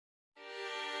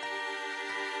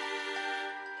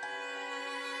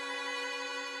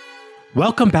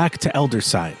Welcome back to Elder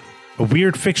Sign, a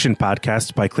weird fiction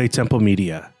podcast by Clay Temple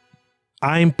Media.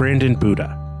 I'm Brandon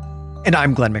Buddha. And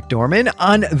I'm Glenn McDorman.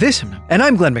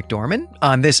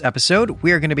 On this episode,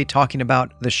 we are going to be talking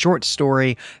about the short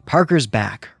story Parker's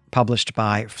Back, published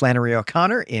by Flannery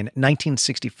O'Connor in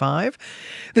 1965.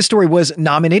 This story was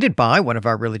nominated by one of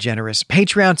our really generous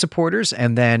Patreon supporters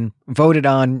and then voted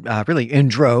on really in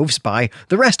droves by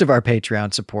the rest of our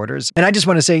Patreon supporters. And I just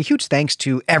want to say a huge thanks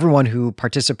to everyone who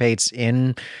participates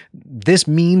in this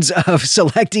means of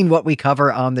selecting what we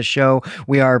cover on the show.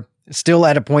 We are still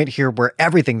at a point here where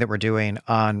everything that we're doing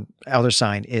on Elder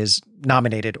Sign is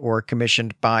nominated or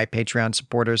commissioned by Patreon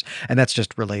supporters, and that's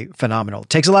just really phenomenal. It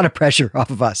takes a lot of pressure off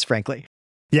of us, frankly.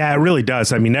 Yeah, it really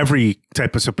does. I mean, every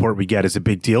type of support we get is a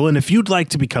big deal. And if you'd like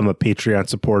to become a Patreon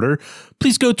supporter,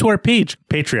 please go to our page,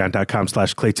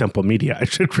 patreon.com/ClayTempleMedia, I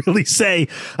should really say,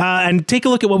 and take a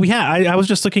look at what we have. I was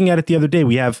just looking at it the other day.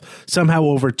 We have somehow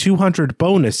over 200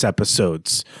 bonus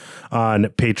episodes on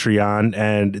Patreon,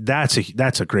 and that's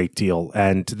a great deal.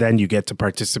 And then you get to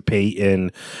participate in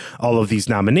all of these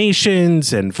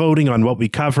nominations and voting on what we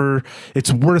cover.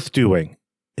 It's worth doing.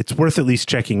 It's worth at least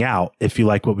checking out if you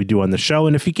like what we do on the show.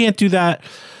 And if you can't do that,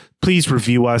 please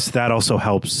review us. That also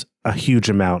helps a huge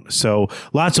amount. So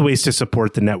lots of ways to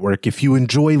support the network if you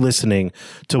enjoy listening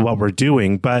to what we're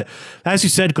doing. But as you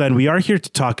said, Glenn, we are here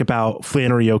to talk about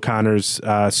Flannery O'Connor's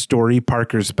story,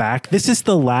 Parker's Back. This is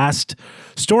the last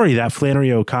story that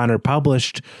Flannery O'Connor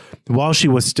published while she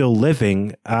was still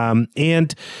living.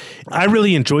 And I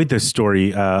really enjoyed this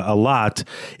story a lot.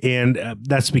 And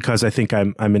that's because I think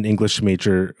I'm an English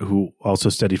major who also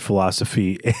studied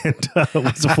philosophy and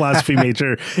was a philosophy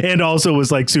major and also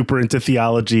was like super into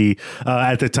theology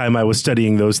at the time I was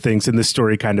studying those things. And this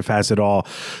story kind of has it all.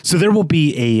 So there will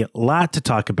be a lot to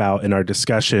talk about in our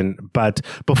discussion. But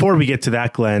before we get to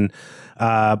that, Glenn,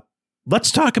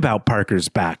 let's talk about Parker's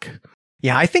Back.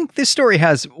 Yeah, I think this story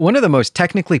has one of the most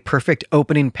technically perfect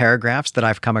opening paragraphs that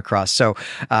I've come across. So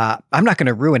I'm not going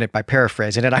to ruin it by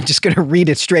paraphrasing it. I'm just going to read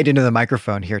it straight into the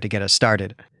microphone here to get us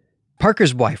started.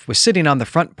 Parker's wife was sitting on the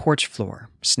front porch floor,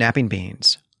 snapping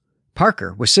beans.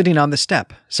 Parker was sitting on the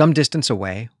step, some distance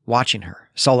away, watching her,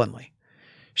 sullenly.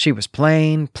 She was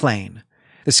plain.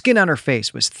 The skin on her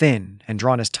face was thin and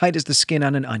drawn as tight as the skin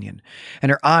on an onion,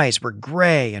 and her eyes were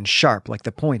gray and sharp like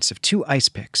the points of two ice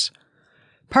picks.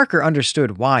 Parker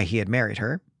understood why he had married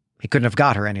her. He couldn't have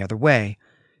got her any other way,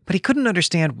 but he couldn't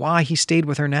understand why he stayed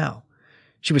with her now.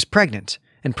 She was pregnant,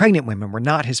 and pregnant women were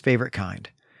not his favorite kind.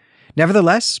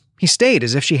 Nevertheless, he stayed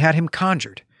as if she had him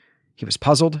conjured. He was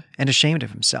puzzled and ashamed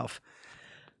of himself.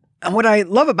 And what I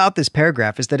love about this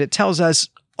paragraph is that it tells us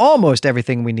almost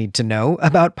everything we need to know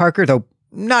about Parker, though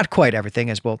not quite everything,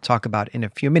 as we'll talk about in a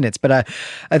few minutes. But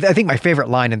I think my favorite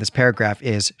line in this paragraph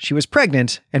is, she was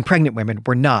pregnant, and pregnant women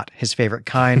were not his favorite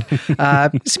kind.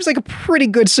 It seems like a pretty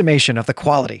good summation of the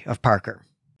quality of Parker.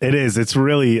 It is. It's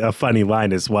really a funny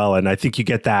line as well. And I think you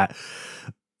get that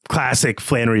classic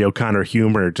Flannery O'Connor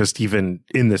humor just even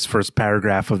in this first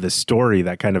paragraph of this story,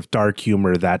 that kind of dark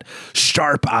humor, that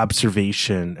sharp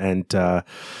observation, and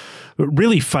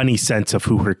really funny sense of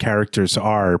who her characters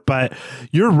are. But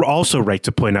you're also right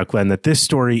to point out, Glenn, that this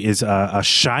story is a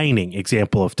shining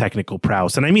example of technical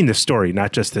prowess. And I mean this story,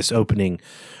 not just this opening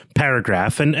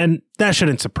paragraph. And that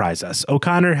shouldn't surprise us.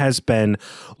 O'Connor has been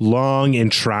long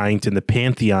enshrined in the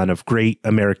pantheon of great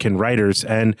American writers.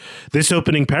 And this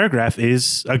opening paragraph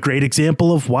is a great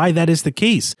example of why that is the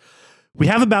case. We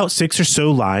have about 6 or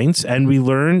so lines, and we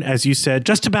learn, as you said,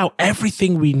 just about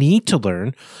everything we need to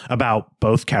learn about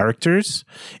both characters.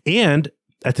 And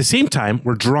at the same time,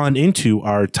 we're drawn into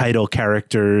our title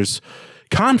character's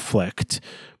conflict,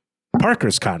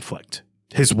 Parker's conflict.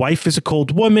 His wife is a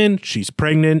cold woman, she's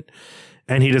pregnant,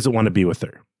 and he doesn't want to be with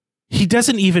her. He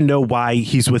doesn't even know why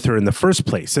he's with her in the first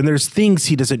place. And there's things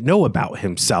he doesn't know about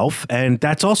himself. And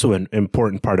that's also an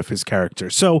important part of his character.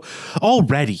 So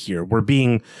already here, we're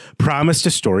being promised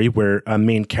a story where a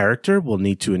main character will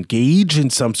need to engage in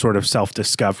some sort of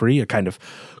self-discovery, a kind of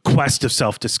quest of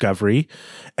self-discovery.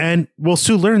 And we'll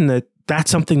soon learn that that's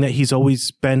something that he's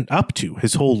always been up to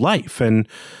his whole life. And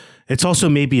it's also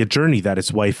maybe a journey that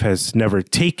his wife has never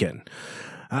taken.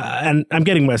 And I'm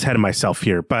getting ahead of myself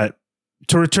here, but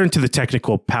to return to the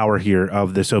technical power here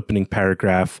of this opening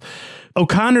paragraph,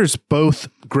 O'Connor's both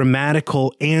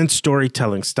grammatical and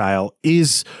storytelling style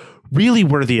is really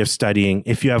worthy of studying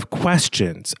if you have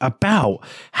questions about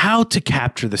how to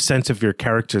capture the sense of your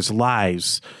characters'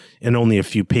 lives in only a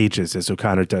few pages, as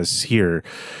O'Connor does here.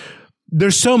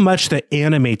 There's so much that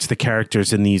animates the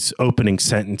characters in these opening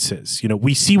sentences. You know,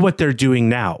 we see what they're doing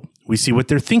now. we see what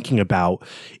they're thinking about,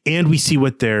 and we see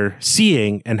what they're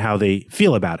seeing and how they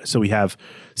feel about it. So we have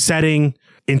setting,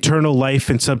 internal life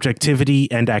and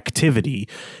subjectivity, and activity.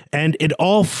 And it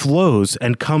all flows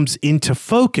and comes into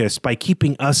focus by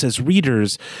keeping us as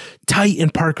readers tight in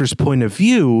Parker's point of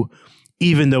view,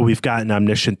 even though we've got an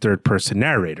omniscient third-person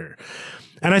narrator.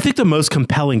 And I think the most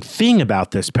compelling thing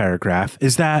about this paragraph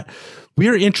is that we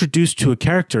are introduced to a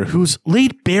character who's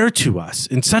laid bare to us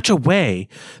in such a way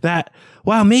that,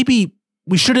 while maybe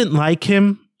we shouldn't like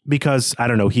him because, I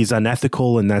don't know, he's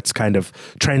unethical and that's kind of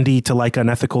trendy to like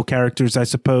unethical characters, I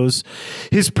suppose,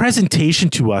 his presentation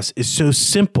to us is so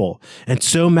simple and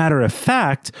so matter of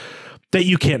fact that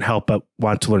you can't help but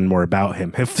want to learn more about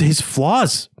him. His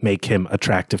flaws make him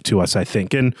attractive to us, I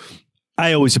think. And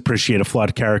I always appreciate a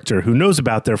flawed character who knows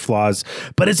about their flaws,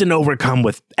 but isn't overcome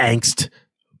with angst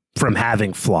from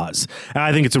having flaws. And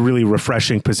I think it's a really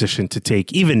refreshing position to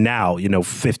take, even now,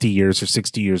 50 years or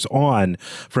 60 years on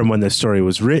from when this story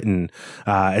was written.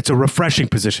 It's a refreshing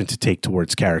position to take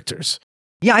towards characters.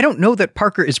 Yeah, I don't know that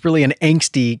Parker is really an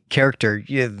angsty character,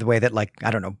 the way that,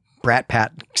 Brat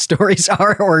Pat stories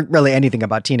are, or really anything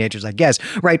about teenagers, I guess.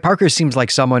 Right? Parker seems like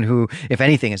someone who, if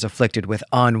anything, is afflicted with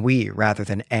ennui rather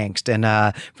than angst.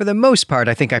 And for the most part,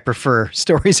 I think I prefer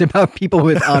stories about people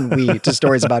with ennui to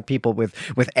stories about people with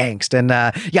angst. And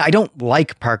I don't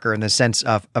like Parker in the sense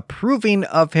of approving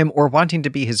of him or wanting to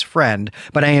be his friend,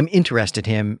 but I am interested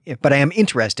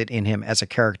in him as a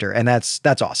character, and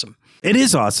that's awesome. It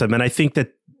is awesome, and I think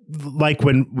that, like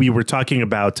when we were talking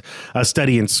about A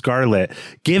Study in Scarlet,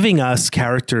 giving us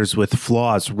characters with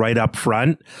flaws right up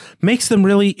front makes them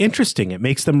really interesting. It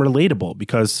makes them relatable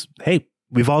because, hey,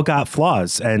 we've all got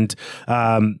flaws, and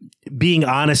being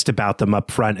honest about them up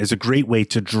front is a great way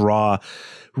to draw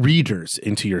readers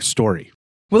into your story.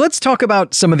 Well, let's talk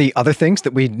about some of the other things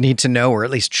that we need to know, or at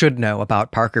least should know,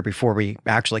 about Parker before we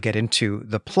actually get into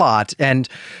the plot. And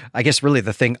I guess really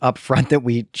the thing up front that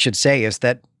we should say is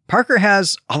that Parker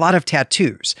has a lot of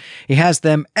tattoos. He has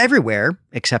them everywhere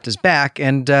except his back.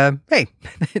 And hey,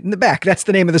 in the back, that's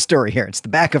the name of the story here. It's the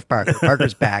back of Parker,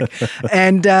 Parker's back.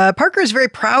 And Parker is very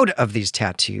proud of these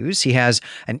tattoos. He has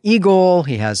an eagle.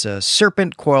 He has a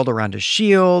serpent coiled around his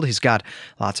shield. He's got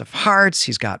lots of hearts.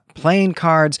 He's got playing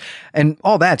cards. And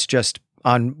all that's just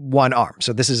on one arm.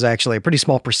 So this is actually a pretty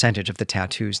small percentage of the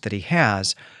tattoos that he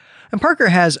has. And Parker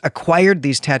has acquired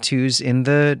these tattoos in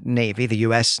the Navy, the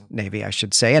U.S. Navy, I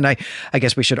should say. And I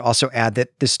guess we should also add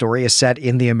that this story is set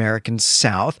in the American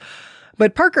South.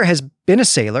 But Parker has been a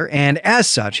sailor, and as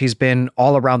such, he's been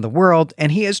all around the world,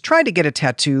 and he has tried to get a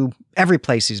tattoo every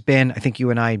place he's been. I think you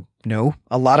and I know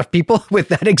a lot of people with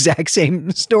that exact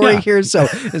same story here, so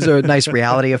there's a nice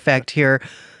reality effect here.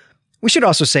 We should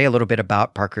also say a little bit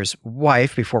about Parker's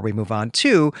wife before we move on,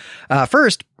 too.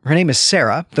 First, her name is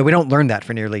Sarah, though we don't learn that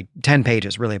for nearly 10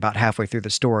 pages, really about halfway through the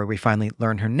story. We finally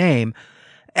learn her name.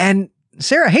 And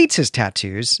Sarah hates his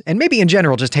tattoos, and maybe in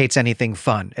general just hates anything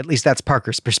fun. At least that's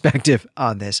Parker's perspective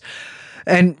on this.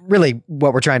 And really,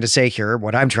 what I'm trying to say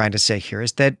here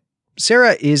is that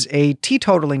Sarah is a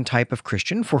teetotaling type of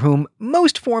Christian for whom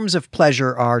most forms of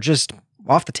pleasure are just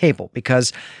off the table,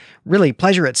 because really,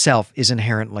 pleasure itself is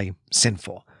inherently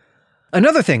sinful.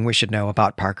 Another thing we should know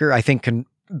about Parker, I think, can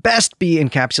best be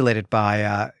encapsulated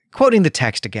by quoting the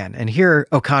text again. And here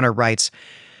O'Connor writes,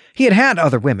 "He had had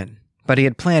other women, but he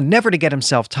had planned never to get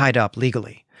himself tied up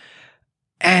legally."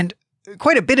 And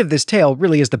quite a bit of this tale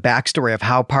really is the backstory of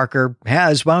how Parker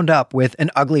has wound up with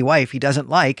an ugly wife he doesn't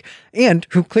like, and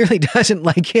who clearly doesn't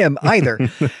like him either.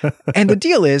 And the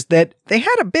deal is that they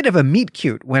had a bit of a meet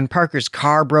cute when Parker's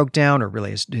car broke down, or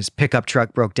really his pickup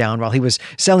truck broke down while he was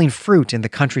selling fruit in the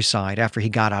countryside after he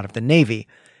got out of the Navy.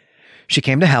 She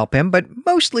came to help him, but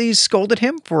mostly scolded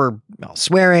him for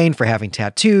swearing, for having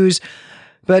tattoos.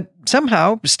 But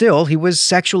somehow, still, he was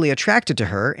sexually attracted to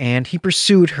her, and he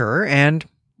pursued her and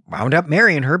wound up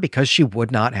marrying her because she would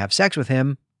not have sex with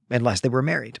him unless they were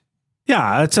married.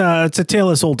 Yeah, it's a tale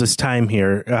as old as time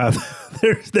here.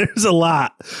 There's a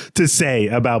lot to say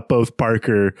about both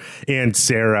Parker and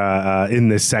Sarah in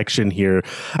this section here.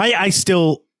 I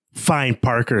still find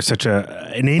Parker such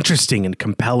an interesting and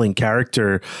compelling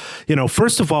character.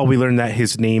 First of all, we learn that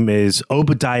his name is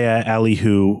Obadiah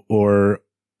Elihu, or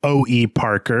O.E.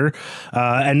 Parker,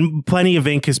 and plenty of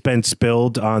ink has been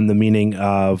spilled on the meaning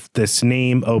of this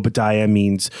name. Obadiah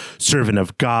means servant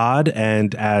of God,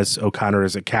 and as O'Connor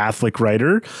is a Catholic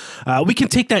writer, we can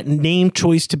take that name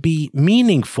choice to be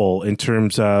meaningful in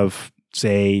terms of,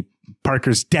 say,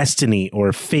 Parker's destiny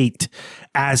or fate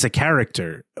as a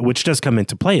character, which does come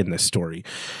into play in this story.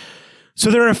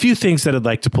 So there are a few things that I'd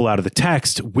like to pull out of the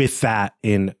text with that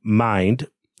in mind.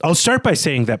 I'll start by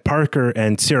saying that Parker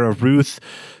and Sarah Ruth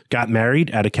got married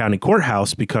at a county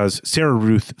courthouse because Sarah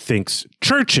Ruth thinks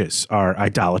churches are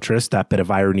idolatrous. That bit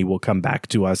of irony will come back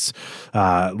to us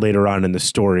later on in the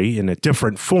story in a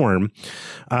different form.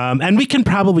 And we can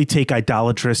probably take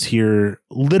idolatrous here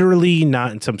literally,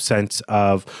 not in some sense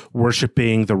of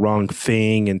worshiping the wrong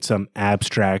thing in some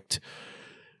abstract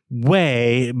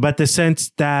way, but the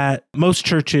sense that most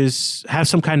churches have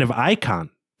some kind of icon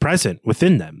present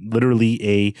within them, literally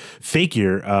a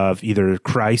figure of either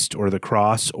Christ or the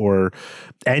cross or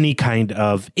any kind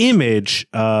of image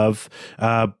of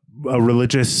a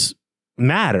religious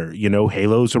matter,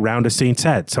 halos around a saint's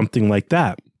head, something like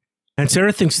that. And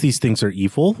Sarah thinks these things are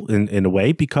evil in a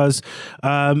way because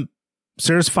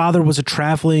Sarah's father was a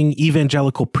traveling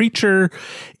evangelical preacher,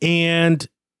 and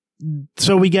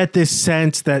so we get this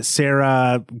sense that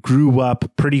Sarah grew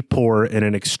up pretty poor in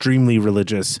an extremely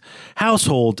religious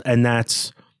household, and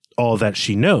that's all that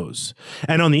she knows.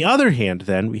 And on the other hand,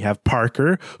 then, we have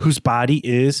Parker, whose body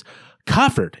is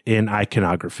covered in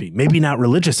iconography, maybe not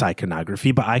religious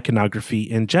iconography, but iconography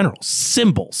in general,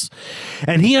 symbols.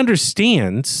 And he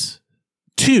understands,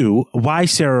 too, why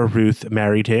Sarah Ruth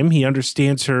married him. He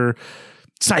understands her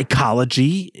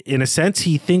psychology, in a sense.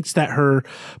 He thinks that her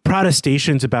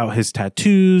protestations about his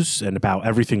tattoos and about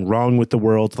everything wrong with the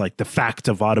world, like the fact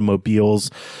of automobiles,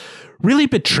 really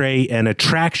betray an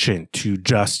attraction to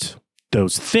just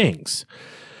those things.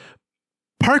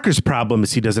 Parker's problem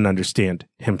is he doesn't understand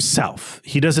himself.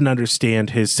 He doesn't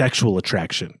understand his sexual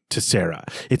attraction to Sarah.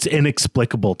 It's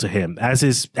inexplicable to him, as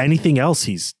is anything else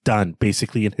he's done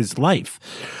basically in his life.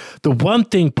 The one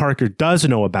thing Parker does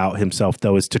know about himself,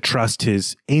 though, is to trust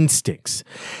his instincts.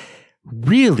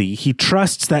 Really, he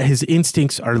trusts that his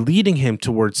instincts are leading him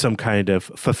towards some kind of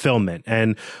fulfillment.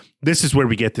 And this is where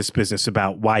we get this business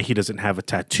about why he doesn't have a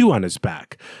tattoo on his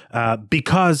back.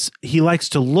 Because he likes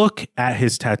to look at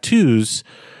his tattoos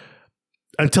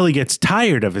until he gets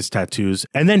tired of his tattoos,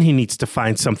 and then he needs to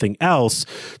find something else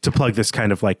to plug this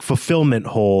kind of like fulfillment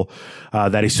hole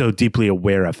that he's so deeply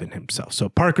aware of in himself. So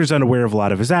Parker's unaware of a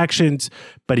lot of his actions,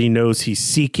 but he knows he's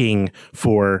seeking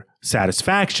for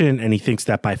satisfaction, and he thinks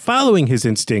that by following his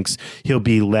instincts, he'll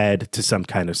be led to some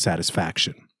kind of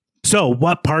satisfaction. So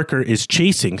what Parker is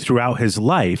chasing throughout his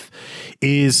life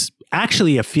is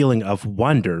actually a feeling of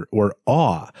wonder or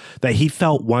awe that he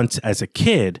felt once as a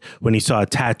kid when he saw a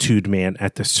tattooed man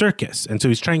at the circus. And so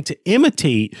he's trying to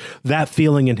imitate that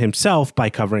feeling in himself by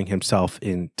covering himself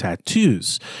in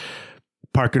tattoos.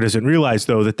 Parker doesn't realize,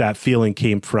 though, that that feeling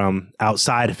came from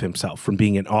outside of himself, from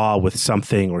being in awe with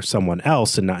something or someone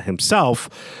else and not himself.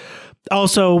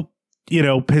 Also,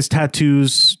 his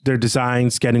tattoos, their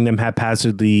designs, getting them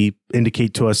haphazardly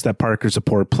indicate to us that Parker's a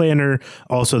poor planner.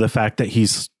 Also, the fact that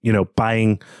he's,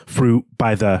 buying fruit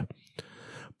by the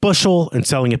bushel and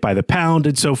selling it by the pound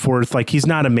and so forth. Like, he's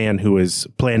not a man who is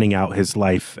planning out his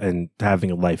life and having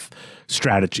a life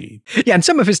strategy. Yeah, and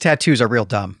some of his tattoos are real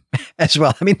dumb as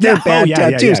well. I mean, they're bad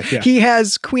tattoos. Yeah. He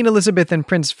has Queen Elizabeth and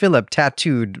Prince Philip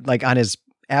tattooed like on his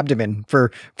abdomen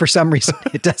for some reason.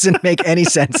 It doesn't make any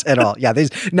sense at all. Yeah,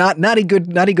 there's not a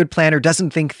good planner,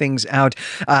 doesn't think things out.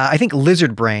 I think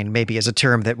lizard brain maybe is a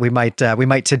term that we might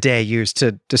today use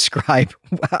to describe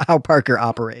how Parker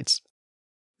operates.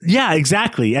 Yeah,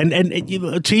 exactly.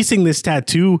 And chasing this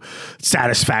tattoo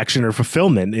satisfaction or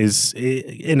fulfillment is,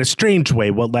 in a strange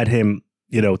way, what led him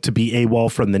to be AWOL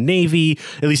from the Navy,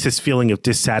 at least this feeling of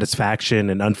dissatisfaction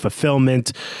and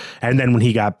unfulfillment. And then when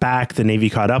he got back, the Navy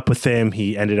caught up with him.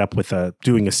 He ended up with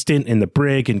doing a stint in the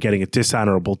brig and getting a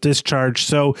dishonorable discharge.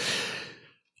 So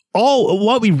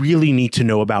what we really need to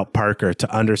know about Parker to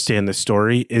understand the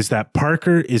story is that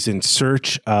Parker is in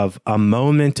search of a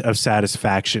moment of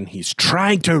satisfaction. He's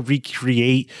trying to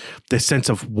recreate the sense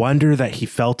of wonder that he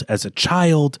felt as a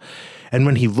child. And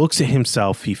when he looks at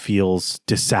himself, he feels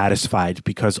dissatisfied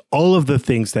because all of the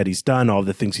things that he's done, all of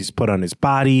the things he's put on his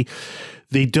body,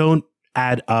 they don't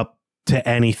add up to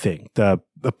anything.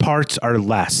 The parts are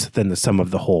less than the sum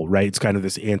of the whole, right? It's kind of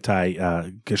this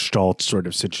anti-Gestalt sort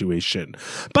of situation.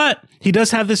 But he does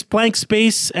have this blank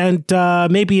space and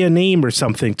maybe a name or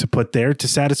something to put there to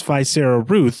satisfy Sarah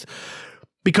Ruth,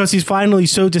 because he's finally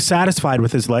so dissatisfied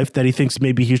with his life that he thinks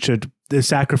maybe he should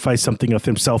sacrifice something of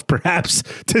himself, perhaps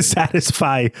to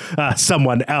satisfy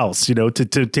someone else,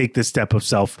 to take this step of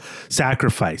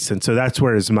self-sacrifice. And so that's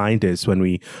where his mind is when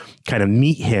we kind of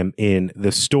meet him in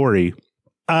the story.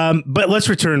 But let's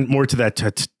return more to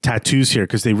that tattoos here,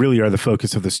 because they really are the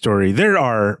focus of the story. There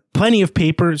are plenty of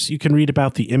papers you can read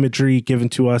about the imagery given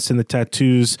to us in the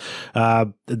tattoos,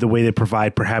 the way they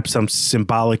provide perhaps some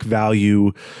symbolic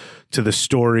value to the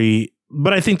story.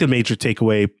 But I think the major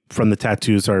takeaway from the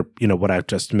tattoos are, what I've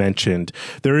just mentioned.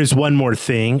 There is one more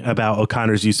thing about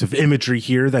O'Connor's use of imagery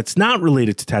here that's not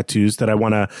related to tattoos that I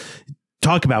want to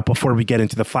talk about before we get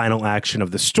into the final action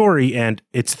of the story, and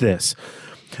it's this.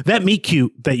 That meet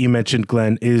cute that you mentioned,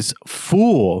 Glenn, is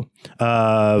full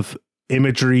of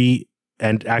imagery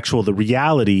and the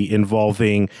reality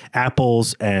involving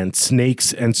apples and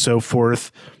snakes and so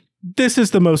forth. This is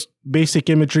the most basic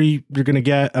imagery you're going to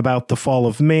get about the fall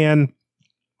of man.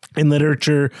 In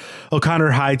literature,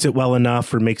 O'Connor hides it well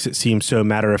enough or makes it seem so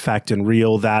matter-of-fact and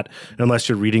real that unless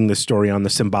you're reading the story on the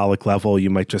symbolic level, you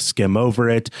might just skim over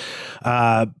it.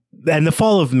 And the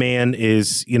fall of man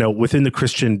is, within the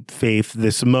Christian faith,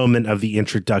 this moment of the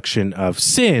introduction of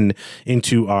sin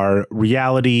into our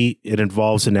reality. It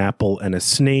involves an apple and a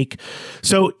snake.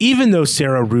 So even though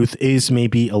Sarah Ruth is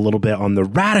maybe a little bit on the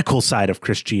radical side of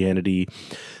Christianity,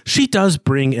 she does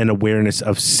bring an awareness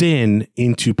of sin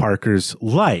into Parker's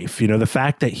life. The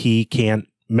fact that he can't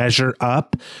measure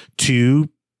up to,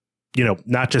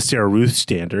 not just Sarah Ruth's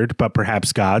standard, but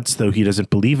perhaps God's, though he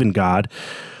doesn't believe in God.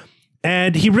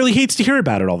 And he really hates to hear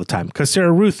about it all the time because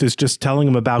Sarah Ruth is just telling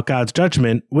him about God's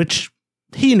judgment, which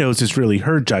he knows is really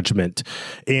her judgment.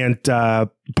 And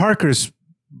Parker's,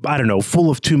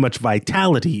 full of too much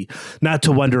vitality, not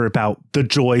to wonder about the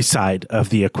joy side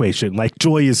of the equation. Like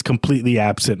joy is completely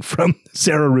absent from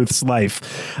Sarah Ruth's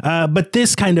life. But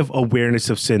this kind of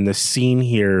awareness of sin, the scene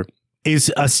here,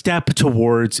 is a step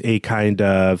towards a kind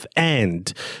of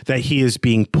end that he is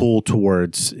being pulled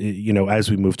towards,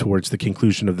 as we move towards the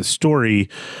conclusion of the story.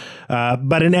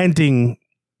 But an ending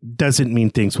doesn't mean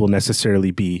things will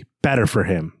necessarily be better for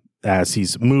him as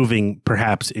he's moving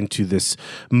perhaps into this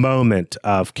moment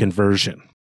of conversion.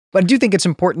 But I do think it's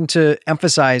important to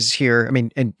emphasize here,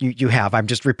 and you have, I'm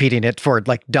just repeating it for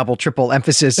like double, triple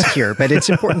emphasis here, but it's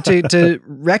important to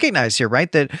recognize here,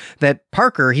 right, that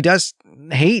Parker, he does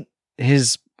hate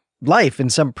his life in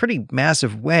some pretty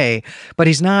massive way, but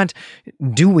he's not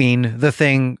doing the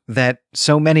thing that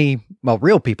so many,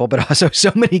 real people, but also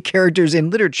so many characters in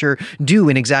literature do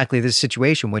in exactly this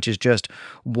situation, which is just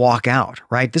walk out,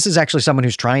 right? This is actually someone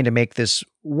who's trying to make this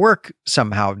work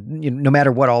somehow, no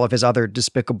matter what all of his other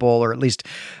despicable or at least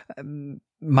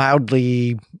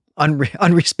mildly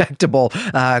unrespectable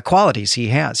qualities he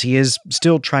has. He is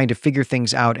still trying to figure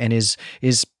things out and is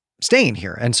staying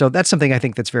here. And so that's something I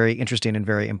think that's very interesting and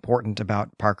very important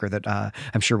about Parker that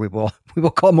I'm sure we will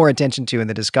call more attention to in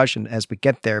the discussion as we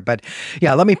get there. But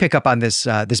yeah, let me pick up on this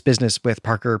business with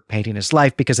Parker hating his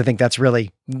life, because I think that's really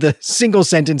the single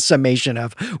sentence summation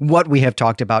of what we have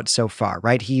talked about so far,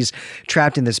 right? He's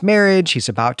trapped in this marriage. He's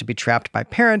about to be trapped by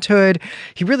parenthood.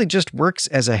 He really just works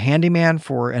as a handyman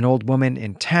for an old woman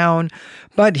in town,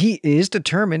 but he is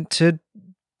determined to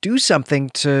do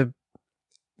something to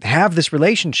have this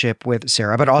relationship with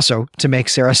Sarah, but also to make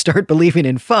Sarah start believing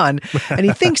in fun. And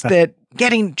he thinks that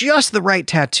getting just the right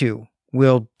tattoo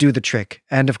will do the trick.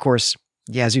 And of course,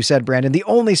 yeah, as you said, Brandon, the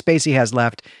only space he has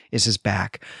left is his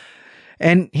back.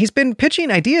 And he's been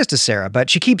pitching ideas to Sarah, but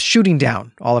she keeps shooting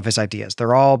down all of his ideas.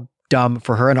 They're all dumb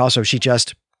for her. And also she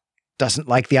just doesn't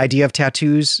like the idea of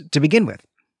tattoos to begin with.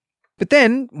 But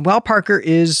then, while Parker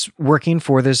is working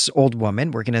for this old woman,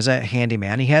 working as a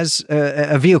handyman, he has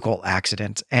a vehicle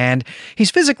accident, and he's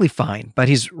physically fine, but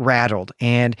he's rattled,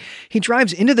 and he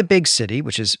drives into the big city,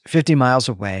 which is 50 miles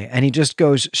away, and he just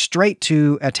goes straight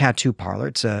to a tattoo parlor.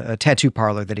 It's a tattoo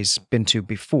parlor that he's been to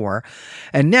before,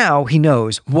 and now he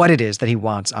knows what it is that he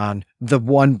wants on the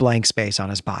one blank space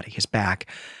on his body, his back,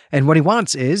 and what he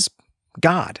wants is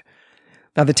God.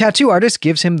 Now, the tattoo artist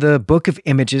gives him the book of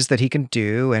images that he can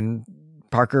do, and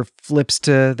Parker flips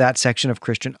to that section of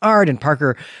Christian art, and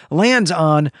Parker lands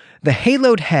on the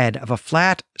haloed head of a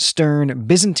flat, stern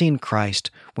Byzantine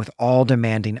Christ with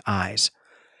all-demanding eyes.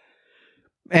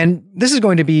 And this is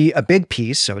going to be a big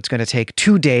piece, so it's going to take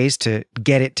 2 days to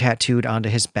get it tattooed onto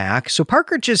his back. So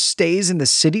Parker just stays in the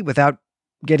city without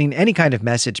getting any kind of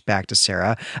message back to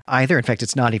Sarah either. In fact,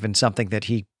 it's not even something that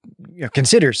he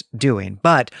considers doing.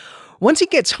 But once he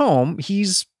gets home,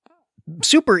 he's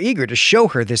super eager to show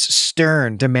her this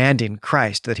stern, demanding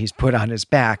Christ that he's put on his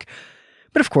back.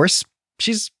 But of course,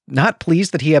 she's not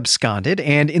pleased that he absconded,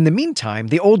 and in the meantime,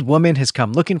 the old woman has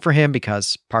come looking for him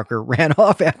because Parker ran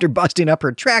off after busting up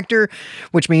her tractor,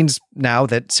 which means now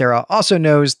that Sarah also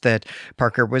knows that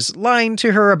Parker was lying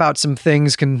to her about some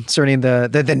things concerning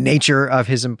the nature of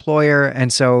his employer,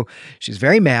 and so she's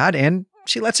very mad, and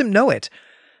she lets him know it.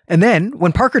 And then,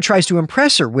 when Parker tries to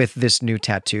impress her with this new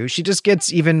tattoo, she just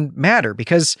gets even madder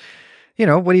because,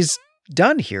 what he's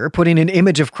done here, putting an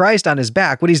image of Christ on his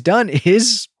back, what he's done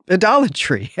is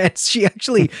idolatry. And she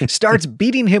actually starts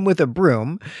beating him with a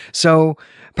broom. So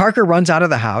Parker runs out of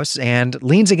the house and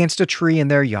leans against a tree in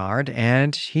their yard,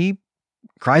 and he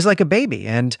cries like a baby.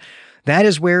 And that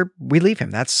is where we leave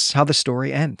him. That's how the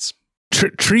story ends.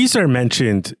 Trees are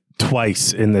mentioned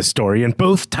twice in this story, and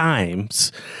both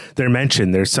times they're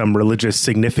mentioned, there's some religious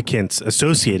significance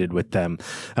associated with them.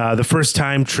 The first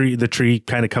time the tree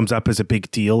kind of comes up as a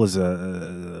big deal, as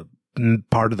a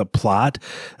part of the plot,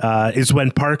 is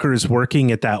when Parker is working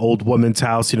at that old woman's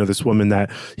house. This woman that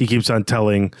he keeps on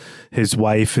telling his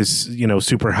wife is,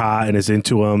 super hot and is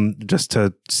into him, just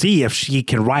to see if she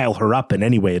can rile her up in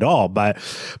any way at all. But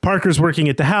Parker's working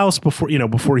at the house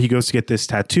before he goes to get this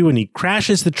tattoo, and he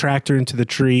crashes the tractor into the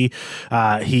tree.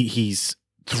 He's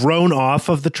thrown off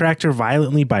of the tractor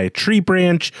violently by a tree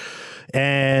branch,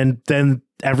 and then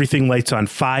everything lights on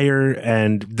fire.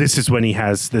 And this is when he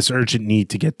has this urgent need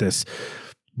to get this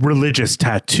religious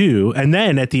tattoo. And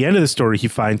then at the end of the story, he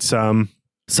finds some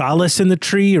solace in the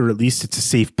tree, or at least it's a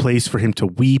safe place for him to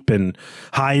weep and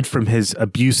hide from his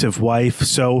abusive wife.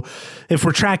 So if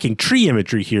we're tracking tree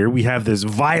imagery here, we have this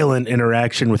violent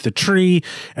interaction with the tree,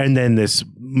 and then this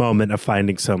moment of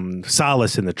finding some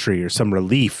solace in the tree, or some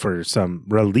relief, or some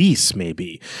release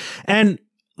maybe. And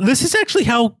this is actually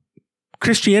how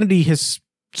Christianity has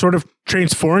sort of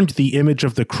transformed the image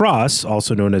of the cross,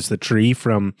 also known as the tree,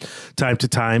 from time to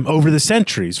time over the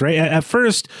centuries, right? At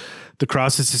first, the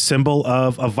cross is a symbol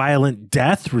of a violent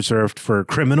death reserved for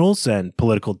criminals and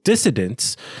political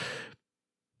dissidents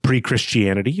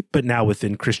pre-Christianity, but now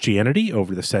within Christianity,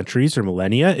 over the centuries or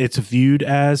millennia, it's viewed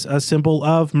as a symbol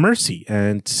of mercy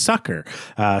and succor,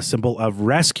 a symbol of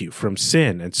rescue from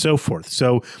sin and so forth.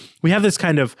 So we have this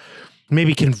kind of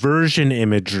maybe conversion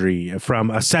imagery from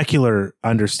a secular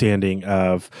understanding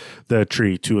of the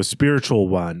tree to a spiritual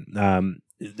one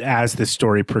as this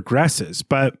story progresses.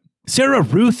 But Sarah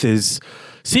Ruth is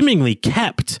seemingly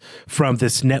kept from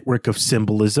this network of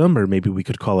symbolism, or maybe we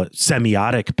could call it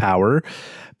semiotic power,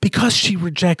 because she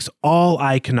rejects all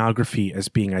iconography as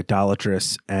being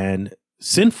idolatrous and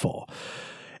sinful.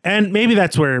 And maybe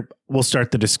that's where we'll start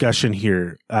the discussion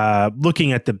here,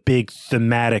 looking at the big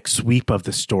thematic sweep of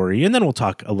the story, and then we'll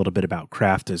talk a little bit about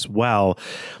craft as well.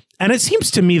 And it seems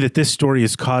to me that this story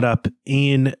is caught up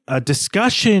in a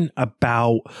discussion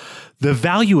about the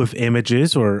value of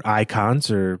images or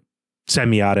icons or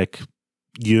semiotic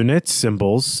units,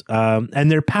 symbols,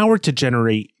 and their power to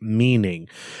generate meaning.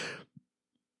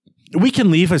 We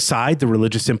can leave aside the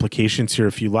religious implications here,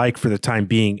 if you like, for the time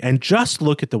being, and just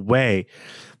look at the way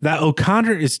that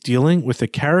O'Connor is dealing with a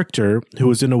character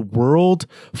who is in a world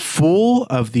full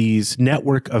of these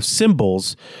network of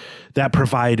symbols that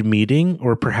provide meaning,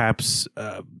 or perhaps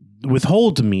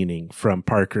withhold meaning from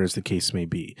Parker, as the case may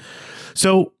be.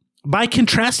 So by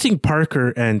contrasting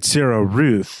Parker and Sarah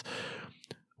Ruth,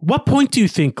 what point do you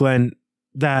think, Glenn,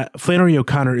 that Flannery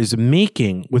O'Connor is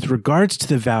making with regards to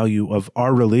the value of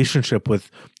our relationship with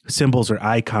symbols or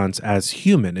icons as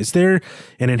human? Is there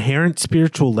an inherent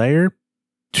spiritual layer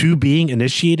to being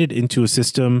initiated into a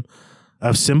system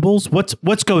of symbols?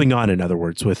 What's going on, in other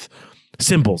words, with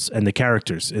symbols and the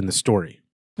characters in the story?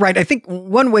 Right. I think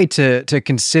one way to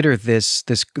consider this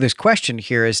question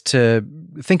here is to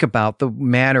think about the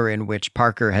manner in which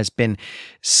Parker has been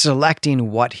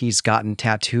selecting what he's gotten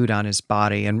tattooed on his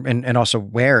body, and also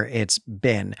where it's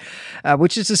been,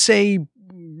 which is to say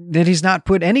that he's not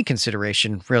put any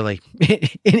consideration really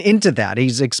into that.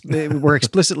 We're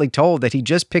explicitly told that he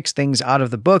just picks things out of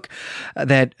the book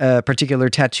that a particular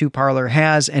tattoo parlor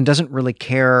has and doesn't really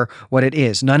care what it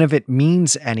is. None of it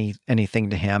means anything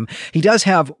to him. He does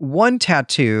have one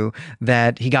tattoo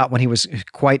that he got when he was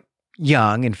quite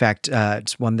young. In fact,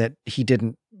 it's one that he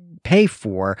didn't pay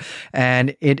for,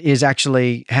 and it is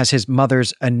actually has his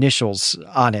mother's initials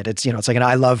on it. It's it's like an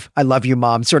I love you,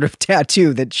 mom sort of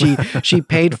tattoo that she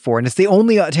paid for, and it's the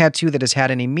only tattoo that has had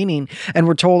any meaning. And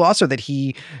we're told also that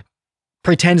he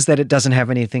pretends that it doesn't have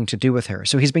anything to do with her.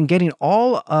 So he's been getting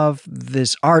all of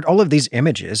this art, all of these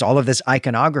images, all of this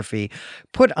iconography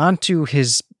put onto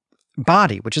his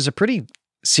body, which is a pretty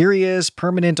serious,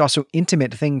 permanent, also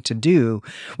intimate thing to do,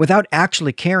 without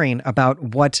actually caring about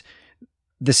what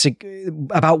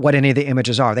any of the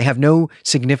images are. They have no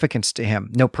significance to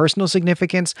him, no personal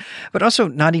significance, but also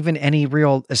not even any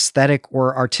real aesthetic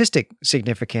or artistic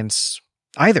significance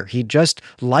either. He just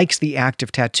likes the act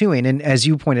of tattooing. And as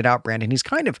you pointed out, Brandon, he's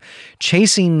kind of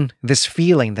chasing this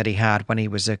feeling that he had when he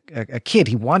was a kid.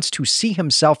 He wants to see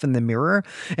himself in the mirror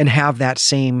and have that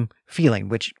same feeling,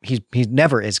 which he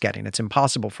never is getting. It's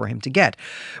impossible for him to get.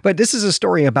 But this is a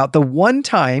story about the one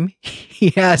time he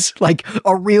has like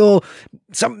a real,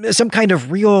 some kind of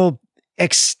real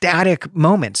ecstatic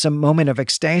moment, some moment of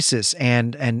ecstasis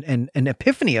and an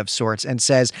epiphany of sorts, and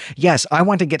says, yes, I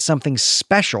want to get something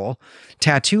special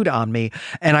tattooed on me,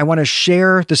 and I want to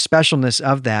share the specialness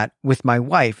of that with my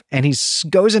wife. And he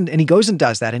goes and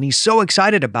does that, and he's so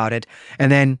excited about it,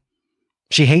 and then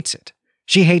she hates it.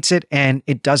 She hates it, and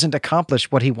it doesn't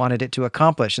accomplish what he wanted it to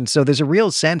accomplish. And so there's a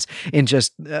real sense in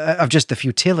just the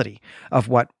futility of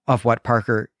what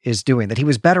Parker is doing, that he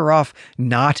was better off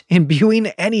not imbuing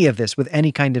any of this with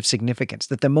any kind of significance,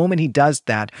 that the moment he does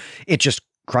that, it just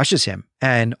crushes him,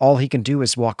 and all he can do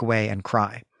is walk away and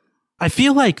cry. I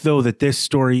feel like, though, that this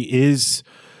story is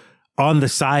on the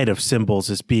side of symbols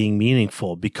as being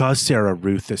meaningful, because Sarah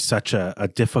Ruth is such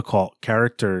a difficult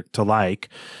character to like,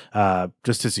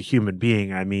 just as a human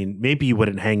being. I mean, maybe you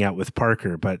wouldn't hang out with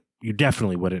Parker, but you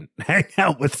definitely wouldn't hang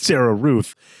out with Sarah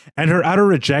Ruth. And her utter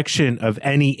rejection of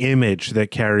any image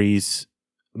that carries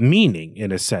meaning,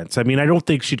 in a sense. I mean, I don't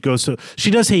think she'd go so.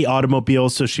 She does hate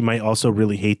automobiles, so she might also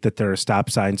really hate that there are stop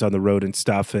signs on the road and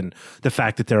stuff, and the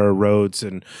fact that there are roads.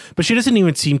 But she doesn't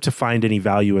even seem to find any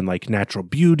value in like natural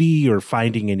beauty or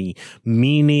finding any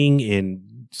meaning in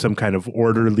some kind of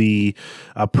orderly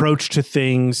approach to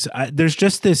things. There's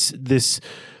just this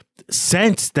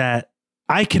sense that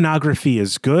iconography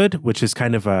is good, which is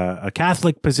kind of a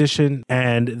Catholic position,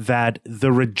 and that the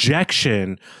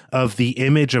rejection of the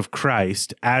image of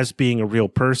Christ as being a real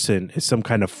person is some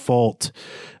kind of fault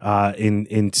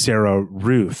in Sarah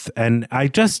Ruth. And I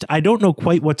don't know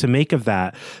quite what to make of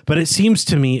that, but it seems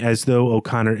to me as though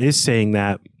O'Connor is saying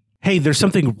that, hey, there's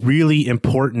something really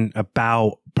important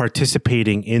about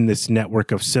participating in this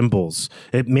network of symbols.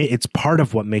 It's part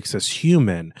of what makes us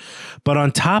human. But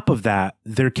on top of that,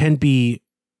 there can be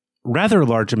rather a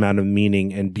large amount of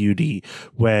meaning and beauty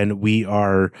when we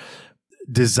are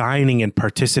designing and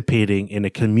participating in a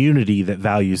community that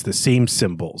values the same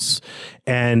symbols.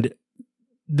 And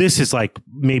this is like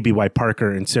maybe why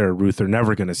Parker and Sarah Ruth are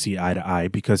never going to see eye to eye,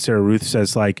 because Sarah Ruth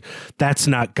says, like, that's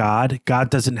not God. God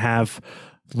doesn't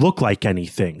look like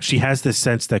anything. She has this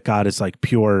sense that God is like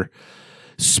pure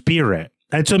spirit.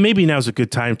 And so maybe now's a good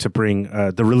time to bring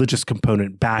the religious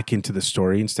component back into the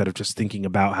story instead of just thinking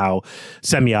about how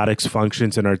semiotics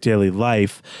functions in our daily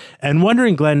life. And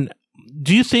wondering, Glenn,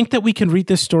 do you think that we can read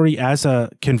this story as a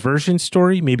conversion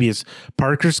story, maybe as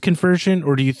Parker's conversion,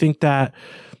 or do you think that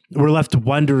we're left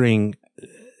wondering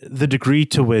the degree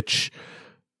to which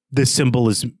this symbol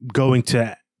is going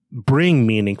to bring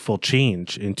meaningful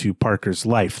change into Parker's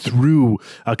life through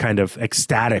a kind of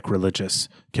ecstatic religious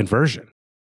conversion?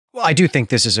 Well, I do think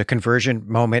this is a conversion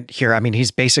moment here. I mean,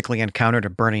 he's basically encountered a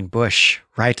burning bush,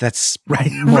 right? That's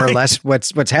more or less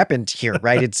what's happened here,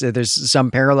 right? There's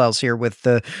some parallels here with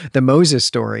the Moses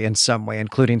story in some way,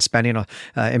 including spending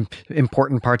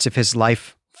important parts of his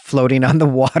life floating on the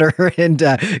water and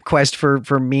quest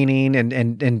for meaning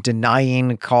and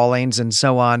denying callings and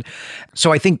so on.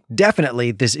 So I think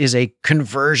definitely this is a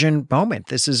conversion moment.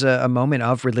 This is a moment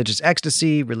of religious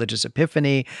ecstasy, religious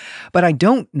epiphany, but I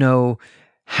don't know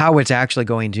how it's actually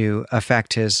going to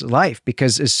affect his life,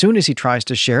 because as soon as he tries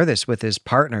to share this with his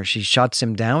partner, she shuts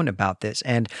him down about this.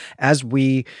 And as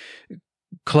we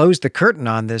close the curtain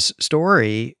on this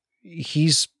story,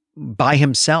 he's by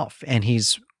himself and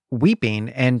he's weeping,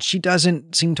 and she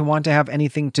doesn't seem to want to have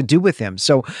anything to do with him.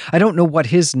 So I don't know what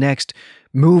his next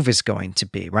move is going to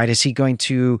be, right? Is he going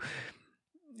to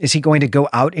go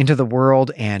out into the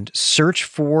world and search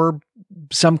for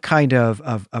some kind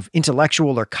of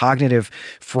intellectual or cognitive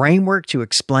framework to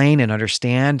explain and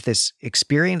understand this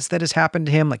experience that has happened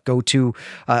to him, like go to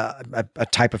a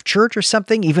type of church or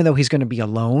something, even though he's going to be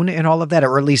alone in all of that,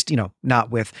 or at least,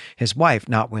 not with his wife,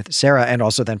 not with Sarah, and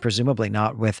also then presumably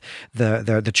not with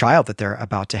the child that they're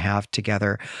about to have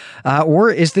together. Or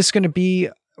is this going to be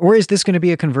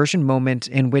a conversion moment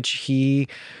in which he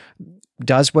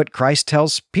does what Christ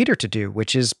tells Peter to do,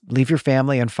 which is leave your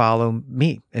family and follow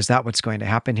me? Is that what's going to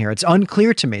happen here? It's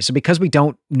unclear to me. So because we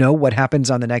don't know what happens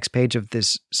on the next page of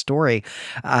this story,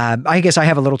 I guess I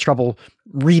have a little trouble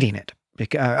reading it,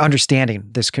 understanding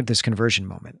this conversion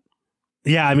moment.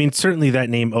 Yeah, I mean, certainly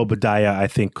that name Obadiah, I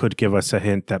think, could give us a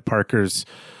hint that Parker's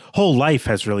whole life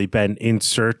has really been in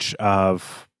search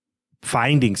of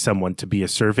finding someone to be a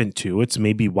servant to. It's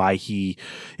maybe why he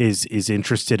is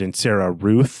interested in Sarah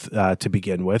Ruth to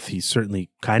begin with. He's certainly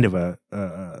kind of a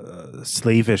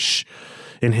slavish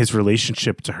in his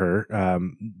relationship to her,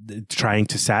 trying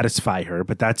to satisfy her,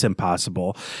 but that's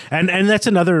impossible. And that's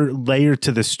another layer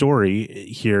to the story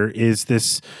here, is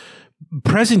this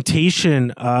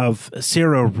presentation of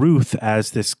Sarah Ruth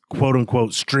as this quote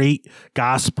unquote straight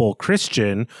gospel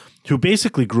Christian who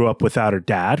basically grew up without her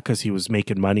dad because he was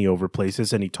making money over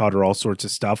places, and he taught her all sorts of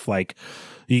stuff like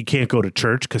you can't go to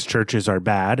church because churches are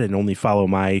bad and only follow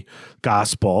my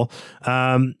gospel.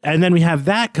 And then we have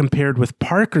that compared with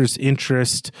Parker's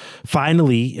interest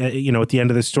finally, at the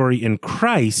end of the story in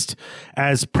Christ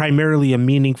as primarily a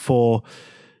meaningful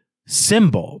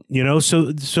symbol,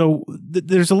 so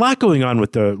there's a lot going on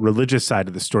with the religious side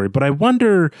of the story, but I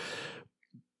wonder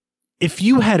if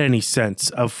you had any sense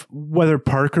of whether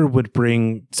Parker would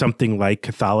bring something like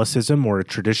Catholicism or a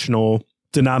traditional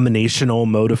denominational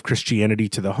mode of Christianity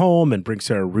to the home and bring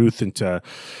Sarah Ruth into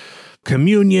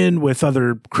communion with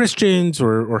other Christians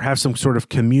or have some sort of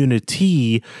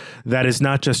community that is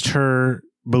not just her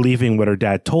believing what her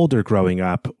dad told her growing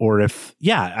up, or if,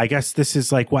 I guess this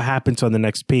is like what happens on the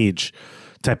next page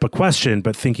type of question,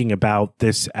 but thinking about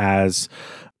this as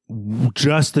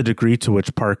just the degree to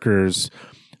which Parker's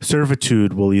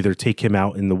servitude will either take him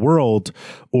out in the world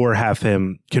or have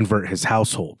him convert his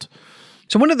household.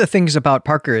 So one of the things about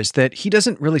Parker is that he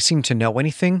doesn't really seem to know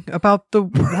anything about the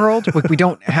world. Like, we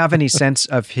don't have any sense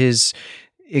of his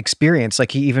experience.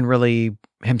 Like, he even really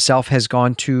himself has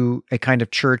gone to a kind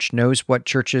of church, knows what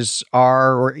churches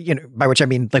are, or, by which I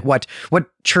mean, like, what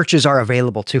churches are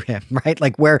available to him, right?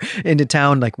 Like, where into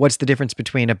town, like, what's the difference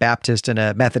between a Baptist and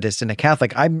a Methodist and a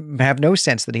Catholic? I have no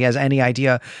sense that he has any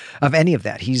idea of any of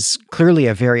that. He's clearly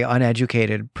a very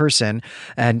uneducated person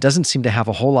and doesn't seem to have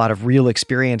a whole lot of real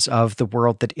experience of the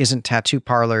world that isn't tattoo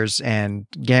parlors and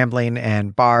gambling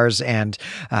and bars and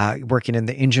working in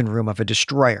the engine room of a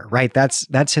destroyer, right?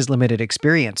 That's his limited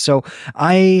experience. So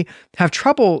I have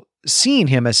trouble seeing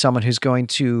him as someone who's going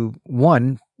to,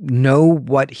 one, know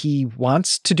what he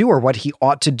wants to do or what he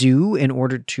ought to do in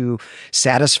order to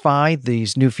satisfy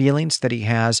these new feelings that he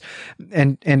has,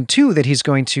 and two, that he's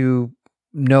going to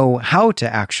know how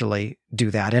to actually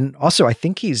do that. And also, I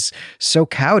think he's so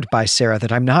cowed by Sarah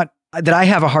that I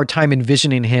have a hard time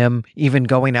envisioning him even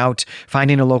going out,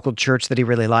 finding a local church that he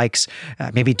really likes,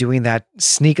 maybe doing that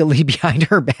sneakily behind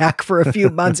her back for a few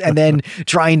months and then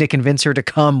trying to convince her to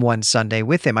come one Sunday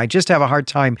with him. I just have a hard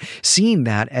time seeing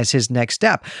that as his next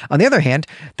step. On the other hand,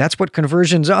 that's what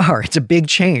conversions are. It's a big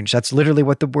change. That's literally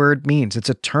what the word means. It's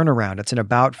a turnaround. It's an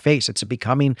about face. It's a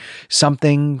becoming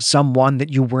someone that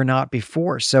you were not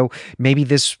before. So maybe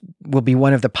this will be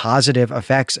one of the positive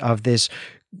effects of this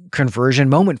conversion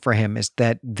moment for him, is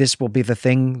that this will be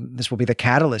the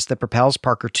catalyst that propels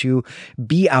Parker to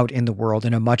be out in the world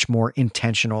in a much more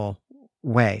intentional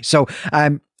way. So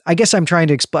I guess I'm trying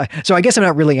to explain. So I guess I'm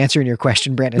not really answering your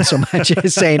question, Brandon, so much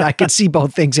as saying I could see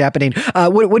both things happening.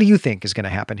 What do you think is going to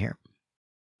happen here?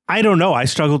 I don't know. I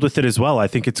struggled with it as well. I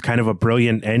think it's kind of a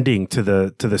brilliant ending to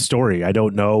the story. I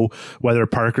don't know whether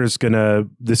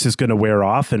this is gonna wear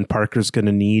off and Parker's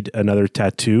gonna need another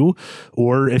tattoo,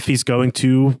 or if he's going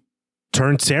to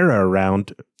turn Sarah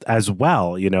around as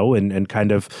well, and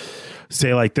kind of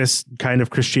say, like, this kind of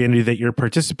Christianity that you're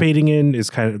participating in is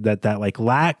kind of that like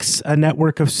lacks a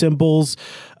network of symbols.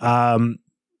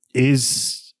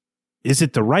 Is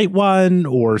it the right one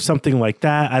or something like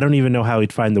that? I don't even know how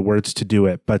he'd find the words to do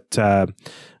it, but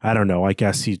I don't know. I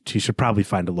guess he should probably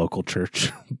find a local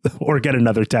church or get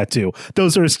another tattoo.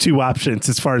 Those are his two options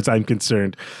as far as I'm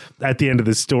concerned at the end of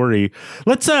the story.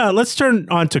 Let's turn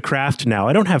on to craft now.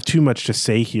 I don't have too much to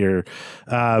say here,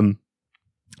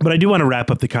 but I do want to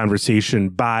wrap up the conversation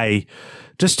by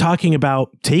just talking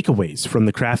about takeaways from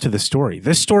the craft of the story.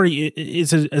 This story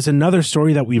is another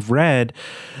story that we've read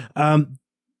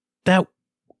that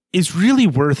is really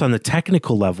worth, on the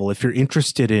technical level, if you're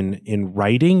interested in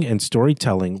writing and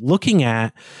storytelling, looking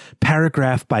at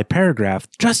paragraph by paragraph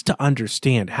just to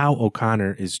understand how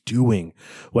O'Connor is doing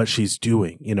what she's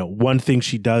doing. One thing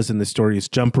she does in the story is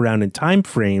jump around in time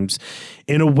frames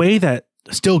in a way that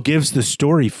still gives the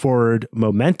story forward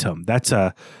momentum. That's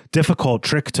a difficult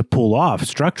trick to pull off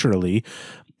structurally.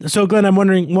 So, Glenn, I'm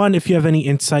wondering, one, if you have any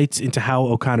insights into how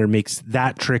O'Connor makes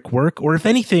that trick work, or if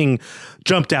anything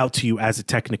jumped out to you as a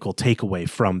technical takeaway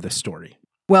from the story.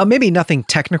 Well, maybe nothing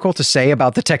technical to say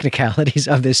about the technicalities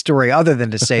of this story other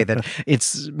than to say that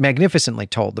it's magnificently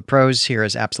told. The prose here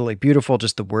is absolutely beautiful.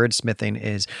 Just the wordsmithing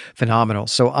is phenomenal.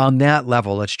 So on that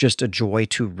level, it's just a joy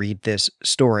to read this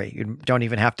story. You don't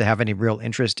even have to have any real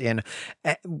interest in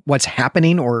what's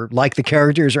happening or like the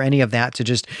characters or any of that to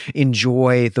just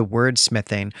enjoy the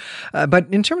wordsmithing. But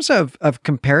in terms of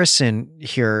comparison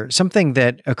here, something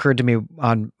that occurred to me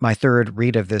on my third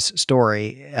read of this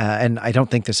story, and I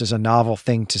don't think this is a novel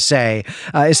thing to say,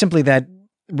 is simply that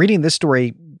reading this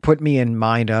story put me in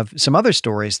mind of some other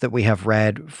stories that we have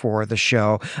read for the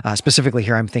show. Specifically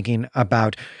here, I'm thinking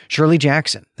about Shirley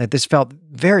Jackson, that this felt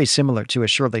very similar to a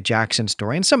Shirley Jackson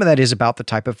story. And some of that is about the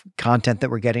type of content that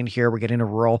we're getting here. We're getting a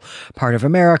rural part of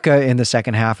America in the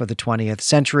second half of the 20th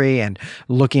century and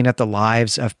looking at the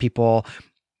lives of people.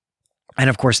 And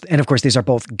of course, these are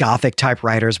both Gothic type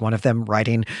writers, one of them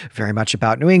writing very much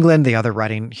about New England, the other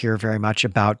writing here very much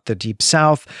about the Deep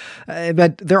South.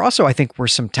 But there also, I think, were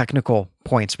some technical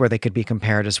points where they could be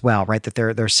compared as well, right? That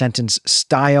their sentence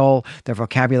style, their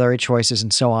vocabulary choices,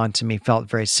 and so on, to me, felt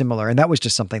very similar. And that was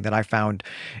just something that I found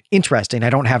interesting. I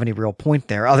don't have any real point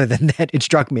there other than that it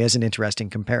struck me as an interesting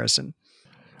comparison.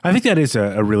 I think that is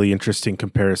a really interesting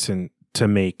comparison to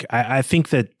make. I think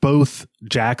that both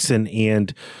Jackson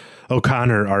and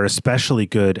O'Connor are especially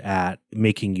good at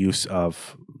making use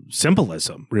of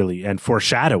symbolism, really, and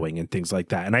foreshadowing and things like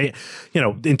that. And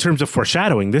in terms of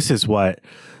foreshadowing, this is what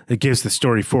it gives the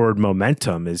story forward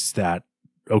momentum, is that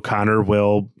O'Connor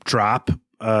will drop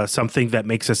something that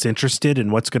makes us interested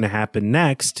in what's going to happen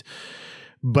next.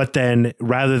 But then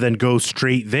rather than go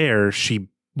straight there, she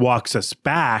walks us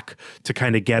back to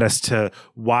kind of get us to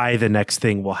why the next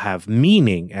thing will have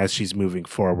meaning as she's moving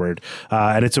forward.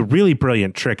 And it's a really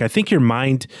brilliant trick. I think your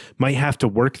mind might have to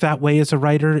work that way as a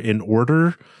writer in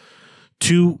order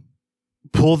to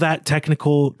pull that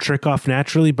technical trick off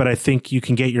naturally. But I think you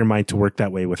can get your mind to work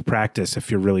that way with practice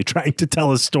if you're really trying to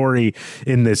tell a story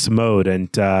in this mode. And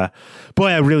boy,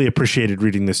 I really appreciated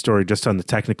reading this story just on the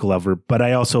technical level. But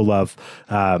I also love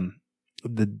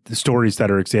the stories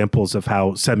that are examples of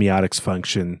how semiotics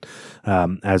function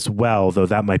as well, though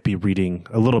that might be reading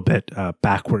a little bit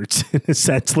backwards in a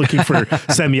sense, looking for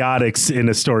semiotics in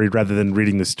a story rather than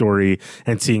reading the story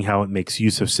and seeing how it makes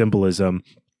use of symbolism.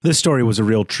 This story was a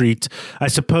real treat. I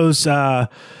suppose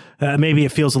maybe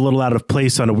it feels a little out of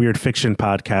place on a weird fiction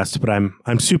podcast, but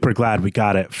I'm super glad we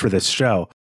got it for this show.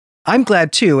 I'm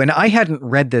glad too, and I hadn't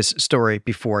read this story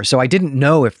before, so I didn't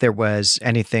know if there was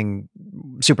anything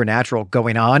supernatural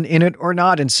going on in it or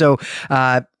not. And so,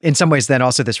 in some ways, then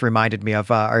also this reminded me of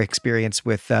our experience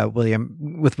with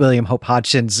William Hope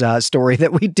Hodgson's story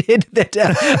that we did that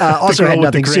also had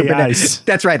nothing supernatural.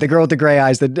 That's right, the girl with the gray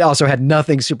eyes that also had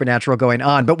nothing supernatural going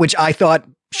on, but which I thought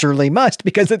surely must,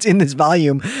 because it's in this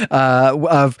volume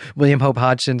of William Hope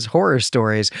Hodgson's horror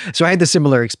stories. So I had the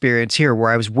similar experience here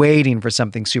where I was waiting for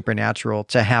something supernatural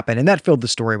to happen. And that filled the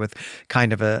story with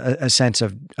kind of a sense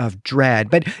of dread.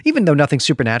 But even though nothing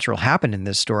supernatural happened in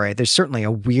this story, there's certainly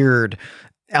a weird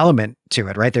element to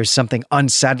it, right? There's something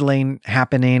unsettling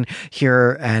happening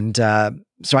here. And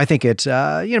so I think it's,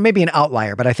 maybe an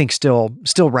outlier, but I think still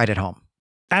right at home.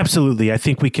 Absolutely. I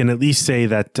think we can at least say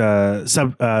that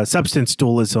substance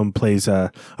dualism plays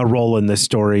a role in this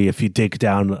story if you dig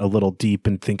down a little deep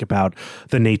and think about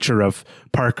the nature of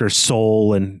Parker's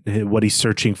soul and what he's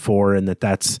searching for, and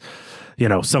that's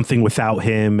something without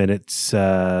him and it's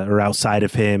or outside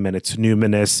of him, and it's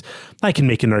numinous. I can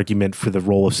make an argument for the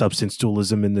role of substance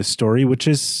dualism in this story, which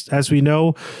is, as we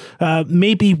know,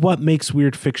 maybe what makes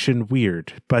weird fiction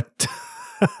weird. But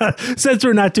since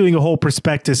we're not doing a whole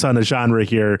prospectus on a genre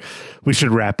here, we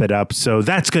should wrap it up. So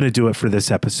that's going to do it for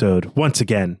this episode. Once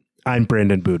again, I'm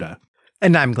Brandon Buddha.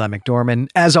 And I'm Glenn McDorman.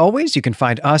 As always, you can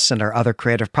find us and our other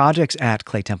creative projects at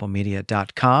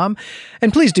claytemplemedia.com.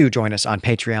 And please do join us on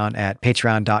Patreon at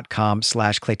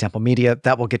patreon.com/claytemplemedia.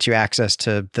 That will get you access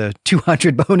to the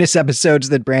 200 bonus episodes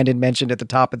that Brandon mentioned at the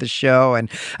top of the show. And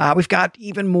we've got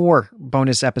even more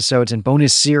bonus episodes and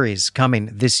bonus series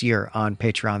coming this year on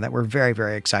Patreon that we're very,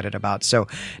 very excited about. So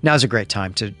now's a great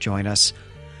time to join us.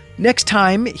 Next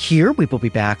time here, we will be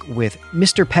back with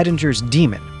Mr. Pettinger's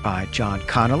Demon by John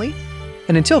Connolly.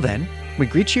 And until then, we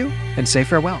greet you and say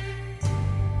farewell.